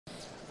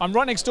I'm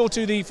right next door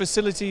to the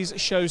Facilities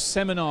Show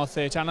Seminar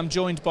Theatre, and I'm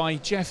joined by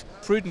Jeff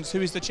Prudence,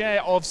 who is the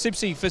chair of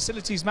CIBSE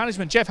Facilities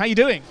Management. Jeff, how are you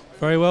doing?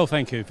 Very well,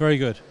 thank you. Very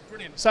good.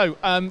 Brilliant. So,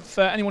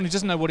 for anyone who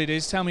doesn't know what it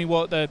is, tell me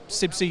what the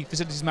CIBSE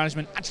Facilities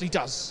Management actually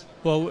does.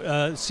 Well,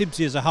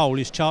 CIBSE as a whole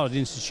is Chartered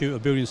Institute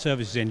of Building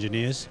Services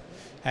Engineers,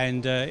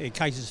 and it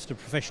caters to the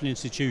professional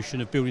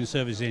institution of building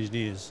services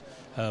engineers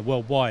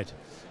worldwide.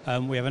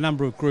 We have a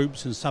number of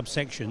groups and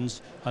subsections,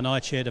 and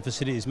I chair the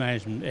facilities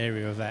management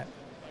area of that.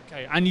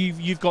 Okay, and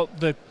you've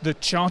got the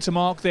charter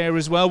mark there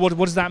as well. What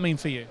does that mean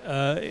for you?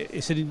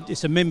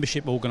 It's a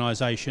membership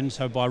organisation,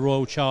 so by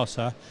Royal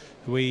Charter,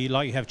 we,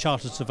 like you have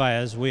chartered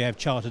surveyors, we have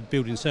chartered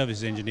building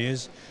services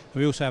engineers.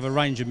 We also have a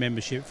range of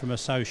membership from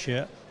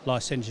associate,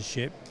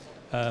 licensure,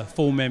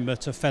 full member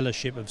to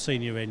fellowship of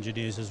senior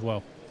engineers as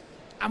well.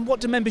 And what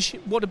do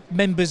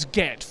members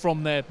get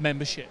from their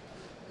membership?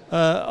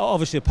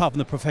 Obviously, apart from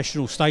the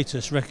professional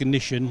status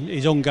recognition,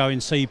 is ongoing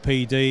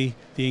CPD,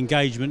 the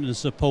engagement and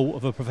support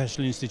of a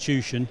professional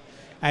institution,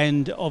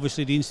 and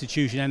obviously the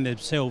institution and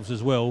themselves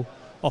as well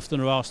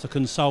often are asked to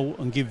consult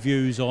and give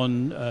views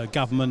on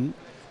government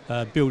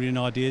building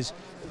ideas.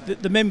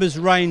 The members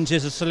range,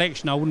 there's a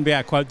selection, I wouldn't be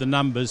able to quote the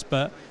numbers,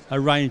 but a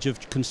range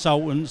of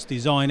consultants,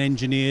 design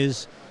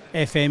engineers,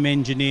 FM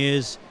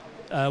engineers.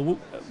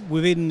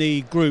 Within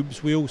the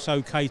groups, we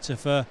also cater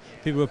for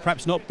people who are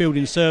perhaps not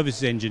building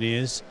services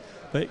engineers,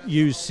 but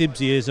use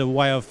CIBSE as a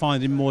way of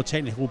finding more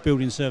technical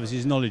building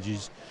services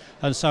knowledges.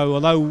 And so,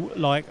 although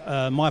like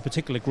my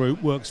particular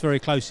group works very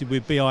closely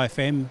with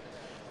BIFM,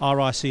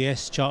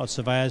 RICS, Chartered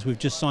Surveyors, we've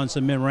just signed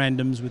some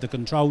memorandums with the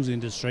controls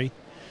industry.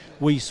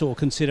 We sort of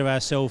consider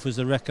ourselves as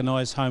the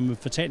recognised home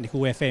for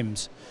technical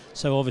FMs.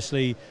 So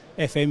obviously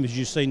FM, as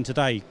you've seen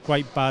today,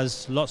 great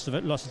buzz, lots of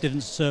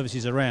different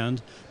services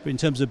around, but in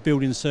terms of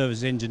building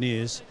services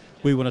engineers,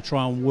 we want to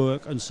try and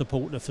work and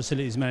support the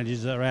facilities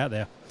managers that are out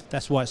there.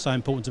 That's why it's so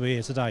important to be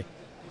here today.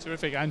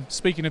 Terrific. And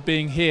speaking of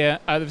being here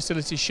at the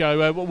Facilities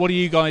Show, what are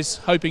you guys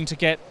hoping to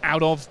get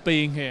out of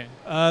being here?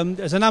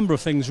 There's a number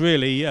of things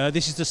really.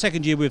 This is the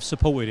second year we've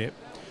supported it.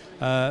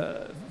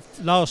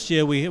 Last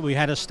year we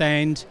had a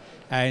stand,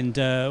 and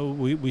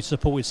we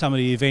supported some of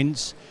the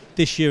events.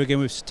 This year again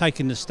we've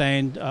taken the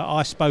stand.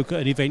 I spoke at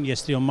an event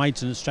yesterday on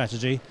maintenance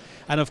strategy,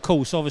 and of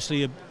course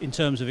obviously in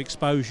terms of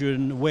exposure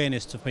and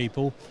awareness to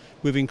people,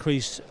 we've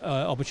increased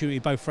opportunity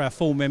both for our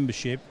full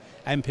membership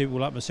and people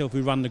like myself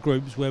who run the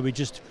groups, where we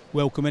just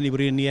welcome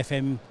anybody in the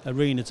FM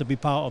arena to be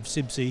part of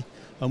CIBSE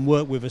and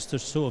work with us to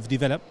sort of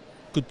develop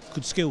good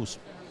skills.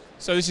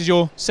 So this is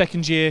your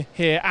second year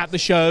here at the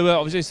show.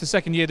 Obviously, it's the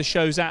second year the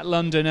show's at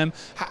London.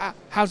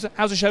 How's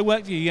the show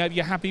work for you? Are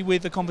you happy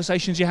with the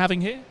conversations you're having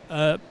here?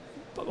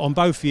 On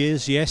both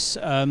years, yes.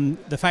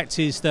 The fact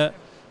is that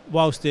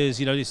whilst there's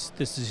there's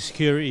the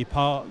security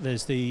part,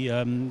 there's the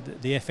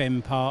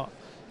FM part,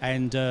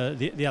 and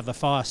the other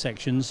fire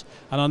sections.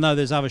 And I know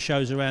there's other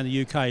shows around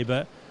the UK,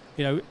 but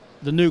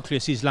the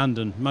nucleus is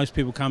London. Most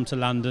people come to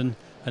London.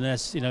 And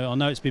as I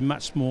know it's been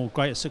much more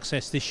greater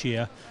success this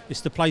year. It's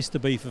the place to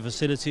be for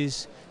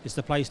facilities. It's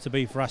the place to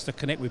be for us to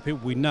connect with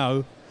people we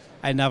know,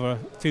 and other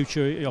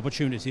future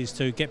opportunities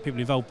to get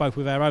people involved both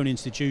with our own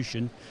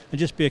institution and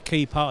just be a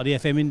key part of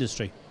the FM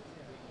industry.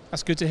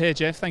 That's good to hear,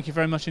 Jeff. Thank you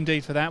very much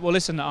indeed for that. Well,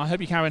 listen, I hope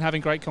you carry on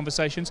having great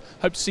conversations.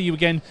 Hope to see you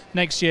again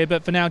next year.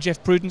 But for now,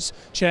 Jeff Prudence,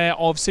 Chair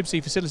of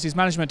CIBSE Facilities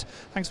Management.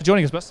 Thanks for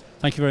joining us, boss.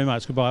 Thank you very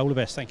much. Goodbye. All the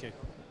best. Thank you.